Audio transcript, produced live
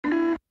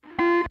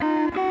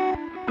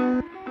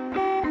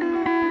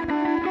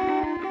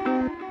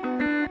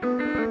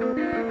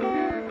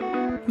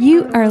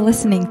are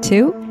listening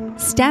to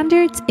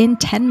Standards in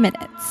 10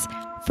 Minutes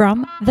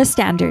from The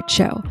Standard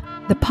Show,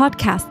 the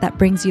podcast that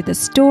brings you the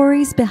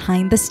stories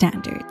behind the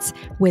standards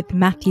with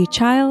Matthew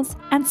Chiles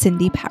and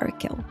Cindy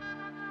Parokkil.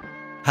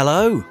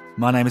 Hello,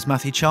 my name is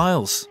Matthew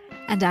Chiles.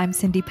 And I'm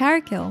Cindy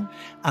Parokkil.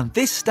 And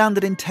this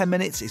Standard in 10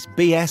 Minutes is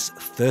BS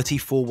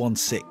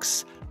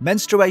 3416,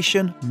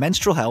 Menstruation,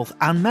 Menstrual Health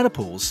and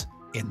Menopause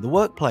in the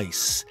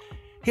Workplace.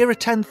 Here are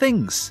 10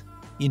 things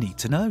you need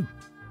to know.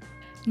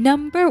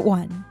 Number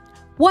 1.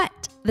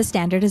 What the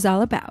standard is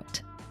all about.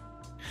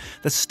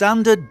 The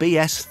Standard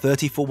BS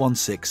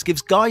 3416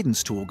 gives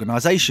guidance to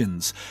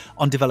organisations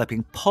on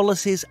developing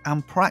policies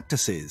and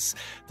practices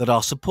that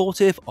are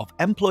supportive of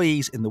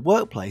employees in the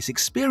workplace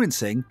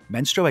experiencing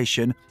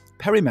menstruation,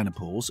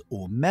 perimenopause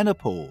or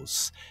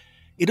menopause.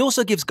 It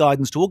also gives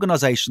guidance to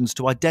organisations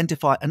to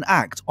identify and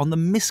act on the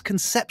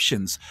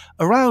misconceptions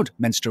around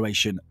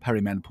menstruation,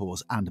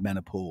 perimenopause and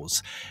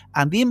menopause,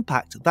 and the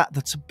impact that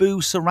the taboo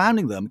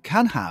surrounding them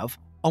can have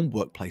on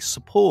workplace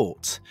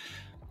support.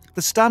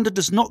 The standard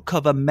does not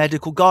cover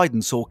medical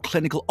guidance or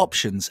clinical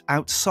options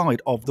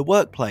outside of the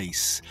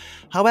workplace.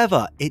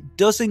 However, it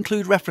does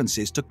include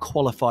references to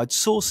qualified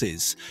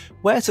sources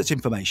where such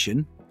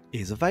information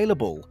is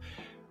available.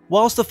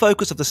 Whilst the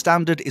focus of the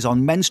standard is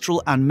on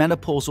menstrual and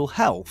menopausal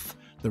health,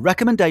 the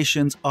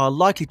recommendations are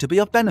likely to be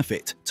of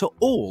benefit to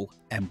all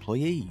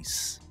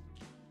employees.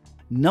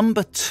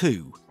 Number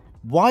 2.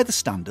 Why the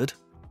standard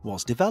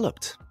was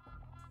developed.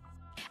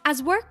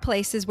 As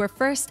workplaces were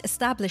first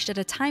established at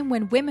a time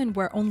when women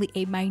were only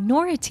a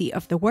minority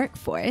of the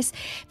workforce,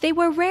 they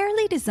were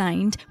rarely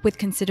designed with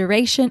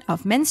consideration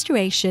of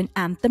menstruation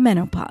and the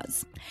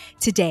menopause.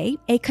 Today,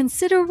 a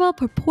considerable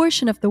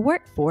proportion of the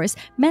workforce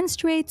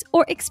menstruates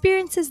or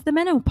experiences the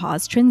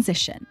menopause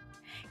transition.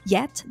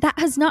 Yet, that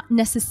has not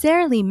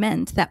necessarily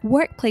meant that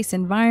workplace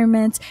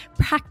environments,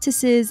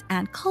 practices,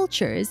 and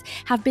cultures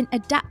have been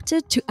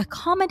adapted to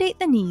accommodate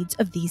the needs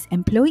of these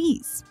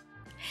employees.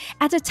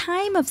 At a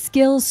time of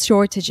skills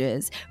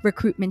shortages,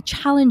 recruitment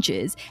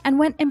challenges, and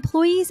when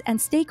employees and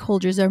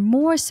stakeholders are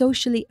more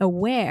socially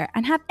aware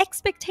and have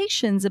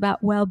expectations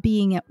about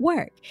well-being at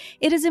work,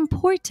 it is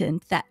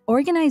important that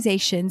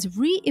organizations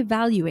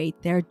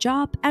re-evaluate their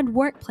job and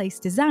workplace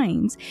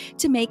designs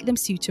to make them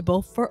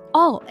suitable for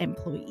all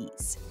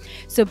employees.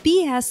 So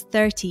BS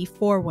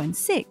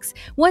 3416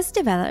 was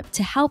developed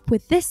to help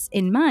with this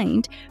in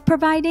mind,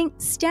 providing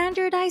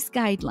standardized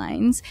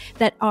guidelines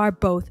that are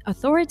both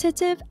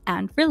authoritative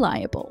and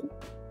reliable.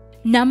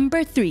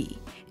 Number 3.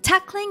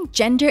 Tackling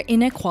gender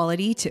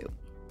inequality too.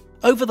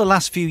 Over the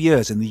last few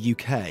years in the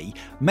UK,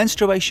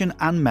 menstruation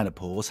and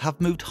menopause have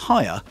moved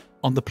higher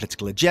on the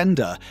political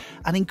agenda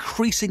and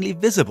increasingly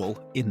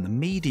visible in the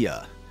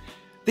media.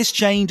 This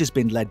change has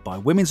been led by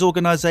women's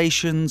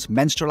organisations,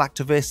 menstrual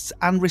activists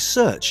and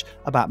research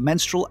about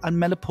menstrual and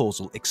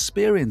menopausal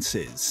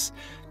experiences.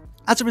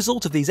 As a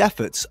result of these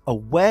efforts,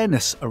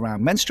 awareness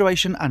around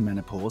menstruation and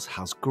menopause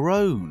has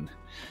grown.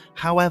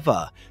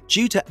 However,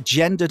 due to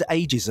gendered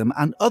ageism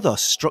and other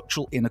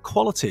structural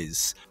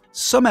inequalities,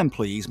 some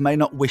employees may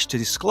not wish to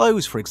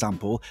disclose, for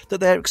example, that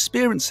they're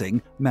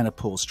experiencing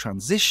menopause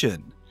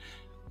transition.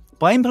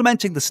 By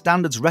implementing the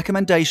standard's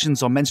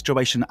recommendations on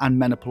menstruation and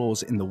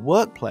menopause in the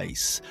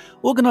workplace,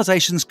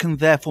 organisations can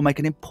therefore make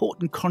an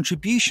important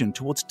contribution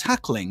towards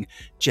tackling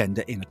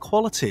gender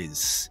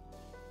inequalities.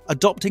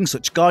 Adopting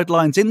such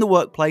guidelines in the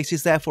workplace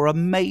is therefore a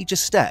major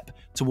step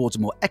towards a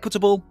more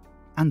equitable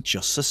and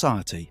just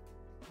society.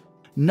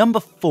 Number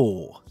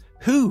 4.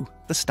 Who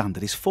the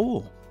standard is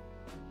for.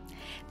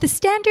 The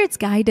standard's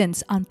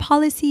guidance on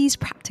policies,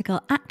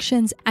 practical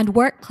actions, and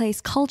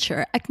workplace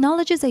culture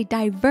acknowledges a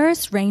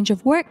diverse range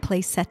of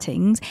workplace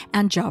settings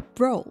and job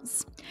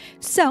roles.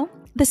 So,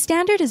 the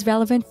standard is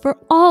relevant for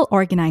all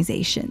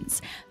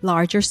organizations,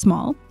 large or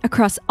small,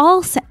 across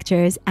all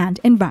sectors and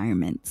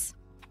environments.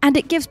 And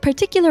it gives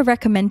particular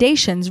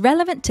recommendations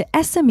relevant to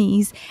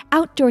SMEs,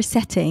 outdoor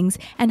settings,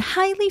 and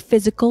highly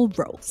physical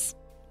roles.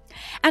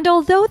 And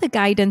although the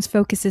guidance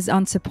focuses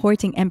on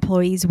supporting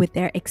employees with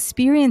their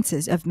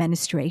experiences of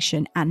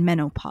menstruation and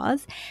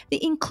menopause,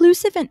 the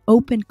inclusive and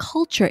open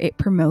culture it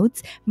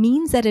promotes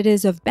means that it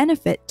is of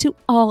benefit to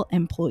all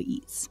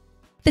employees.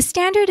 The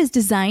standard is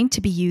designed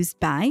to be used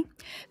by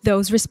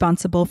those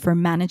responsible for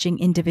managing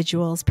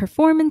individuals'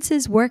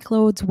 performances,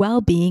 workloads,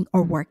 well-being,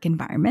 or work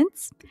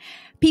environments,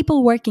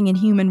 people working in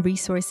human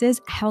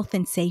resources, health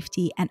and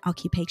safety, and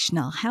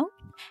occupational health,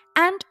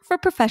 and for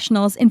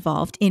professionals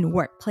involved in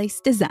workplace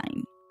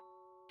design.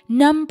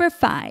 Number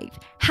 5.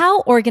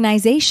 How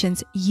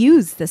organizations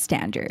use the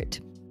standard.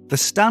 The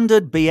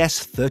standard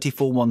BS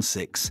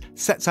 3416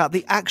 sets out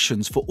the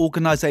actions for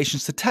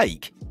organisations to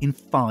take in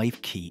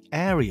 5 key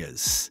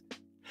areas.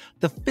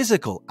 The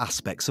physical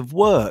aspects of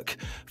work,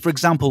 for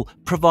example,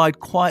 provide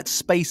quiet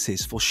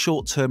spaces for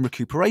short-term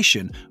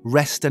recuperation,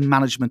 rest and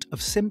management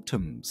of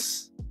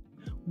symptoms.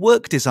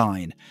 Work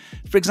design,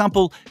 for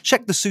example,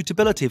 check the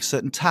suitability of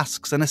certain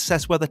tasks and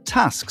assess whether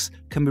tasks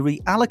can be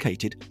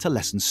reallocated to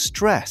lessen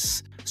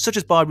stress, such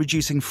as by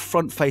reducing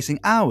front-facing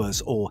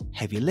hours or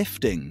heavy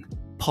lifting.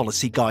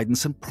 policy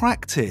guidance and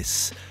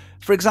practice.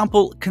 For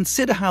example,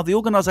 consider how the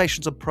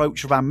organisation's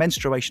approach around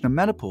menstruation and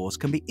menopause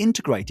can be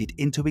integrated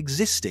into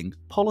existing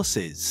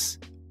policies.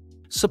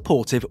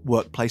 Supportive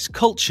workplace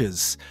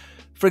cultures.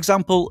 For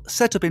example,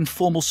 set up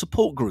informal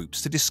support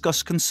groups to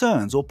discuss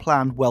concerns or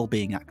plan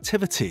well-being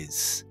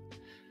activities.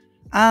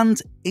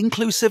 And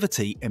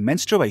inclusivity in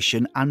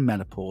menstruation and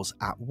menopause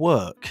at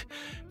work.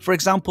 For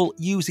example,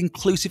 use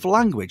inclusive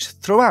language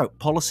throughout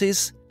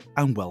policies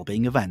and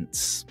well-being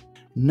events.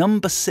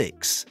 Number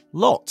 6.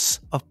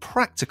 Lots of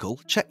practical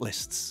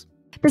checklists.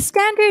 The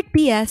standard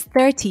BS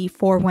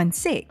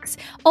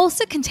 30416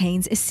 also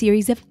contains a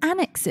series of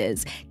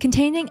annexes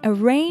containing a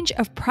range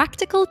of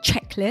practical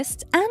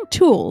checklists and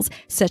tools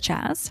such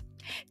as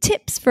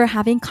tips for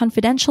having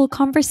confidential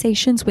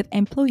conversations with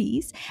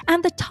employees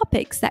and the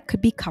topics that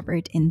could be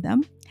covered in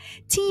them,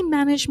 team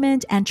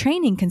management and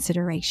training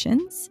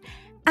considerations,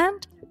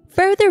 and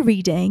further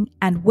reading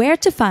and where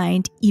to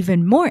find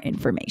even more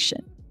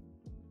information.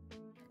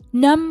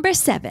 Number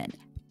 7.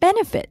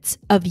 Benefits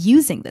of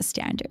using the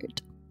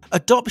standard.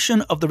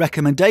 Adoption of the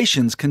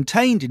recommendations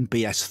contained in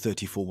BS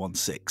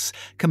 3416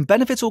 can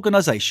benefit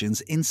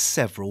organisations in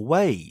several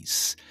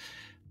ways.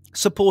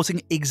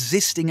 Supporting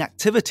existing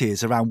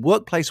activities around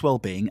workplace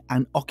wellbeing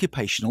and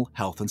occupational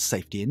health and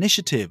safety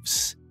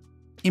initiatives.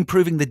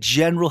 Improving the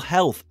general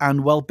health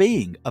and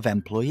wellbeing of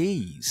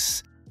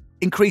employees.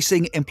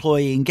 Increasing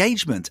employee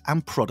engagement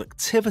and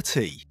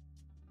productivity.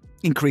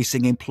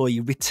 Increasing employee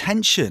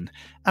retention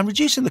and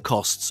reducing the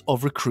costs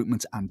of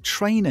recruitment and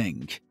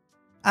training.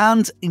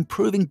 And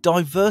improving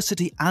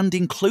diversity and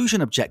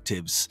inclusion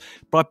objectives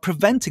by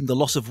preventing the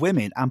loss of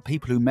women and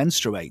people who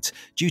menstruate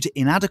due to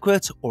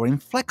inadequate or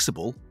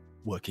inflexible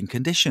working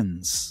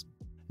conditions.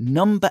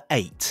 Number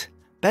 8.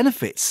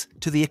 Benefits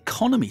to the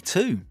economy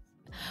too.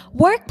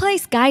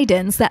 Workplace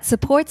guidance that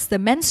supports the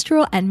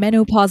menstrual and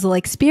menopausal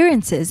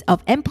experiences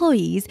of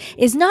employees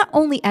is not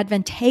only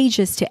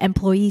advantageous to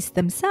employees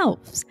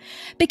themselves,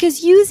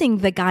 because using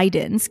the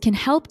guidance can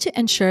help to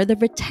ensure the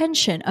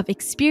retention of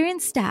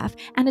experienced staff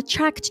and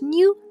attract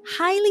new,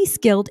 highly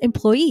skilled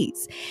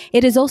employees.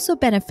 It is also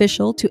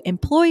beneficial to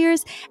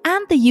employers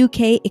and the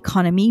UK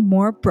economy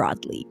more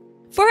broadly.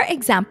 For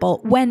example,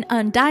 when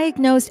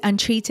undiagnosed,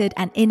 untreated,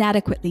 and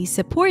inadequately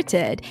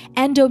supported,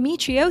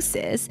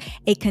 endometriosis,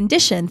 a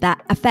condition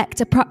that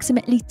affects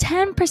approximately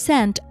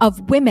 10%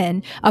 of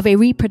women of a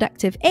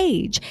reproductive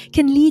age,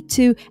 can lead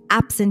to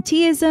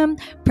absenteeism,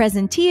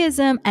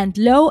 presenteeism, and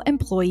low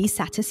employee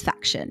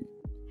satisfaction.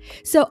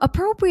 So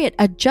appropriate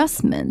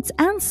adjustments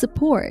and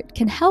support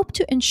can help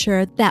to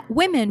ensure that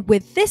women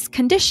with this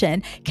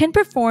condition can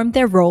perform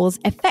their roles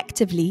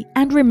effectively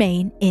and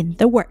remain in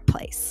the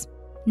workplace.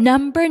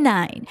 Number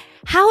 9.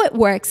 How it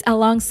works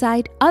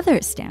alongside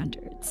other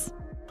standards.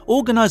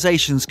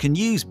 Organisations can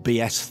use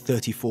BS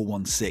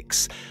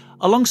 3416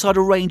 alongside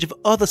a range of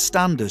other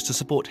standards to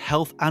support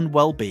health and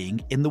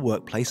well-being in the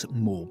workplace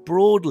more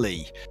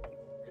broadly.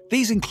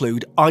 These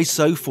include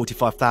ISO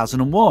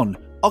 45001,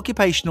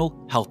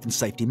 Occupational Health and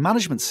Safety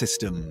Management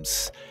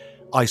Systems,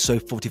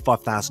 ISO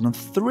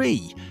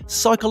 45003,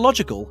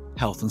 Psychological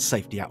Health and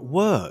Safety at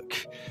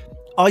Work,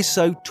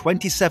 ISO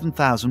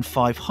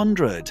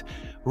 27500,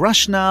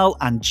 Rationale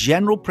and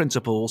General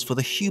Principles for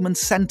the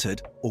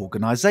Human-Centered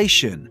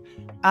Organisation,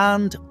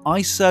 and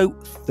ISO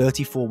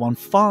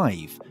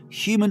 3415,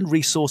 Human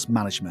Resource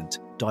Management,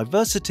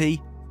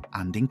 Diversity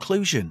and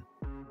Inclusion.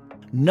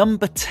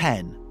 Number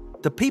 10.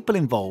 The people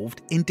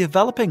involved in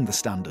developing the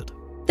standard.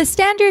 The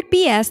standard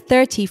BS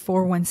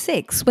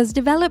 3416 was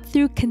developed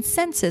through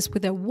consensus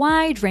with a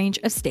wide range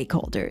of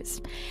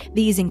stakeholders.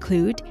 These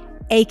include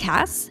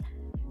ACAS,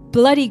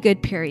 Bloody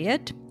Good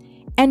Period,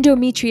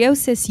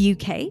 Endometriosis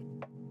UK,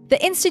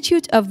 the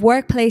Institute of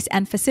Workplace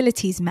and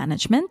Facilities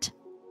Management,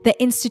 the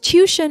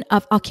Institution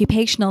of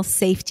Occupational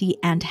Safety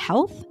and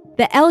Health,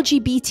 the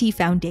LGBT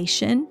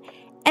Foundation,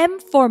 M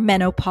for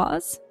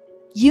Menopause,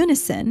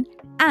 Unison,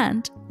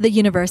 and the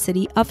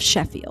University of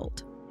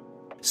Sheffield.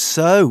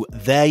 So,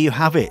 there you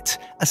have it,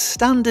 a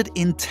standard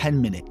in 10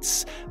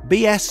 minutes,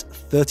 BS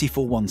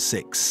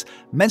 3416,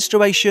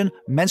 menstruation,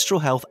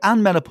 menstrual health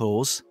and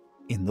menopause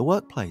in the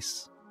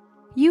workplace.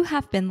 You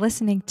have been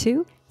listening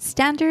to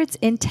Standards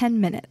in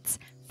 10 Minutes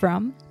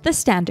from The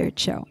Standard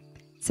Show.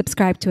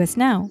 Subscribe to us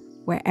now,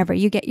 wherever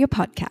you get your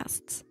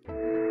podcasts.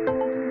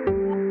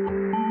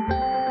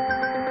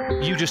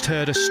 You just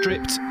heard a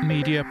Stripped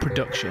Media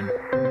production.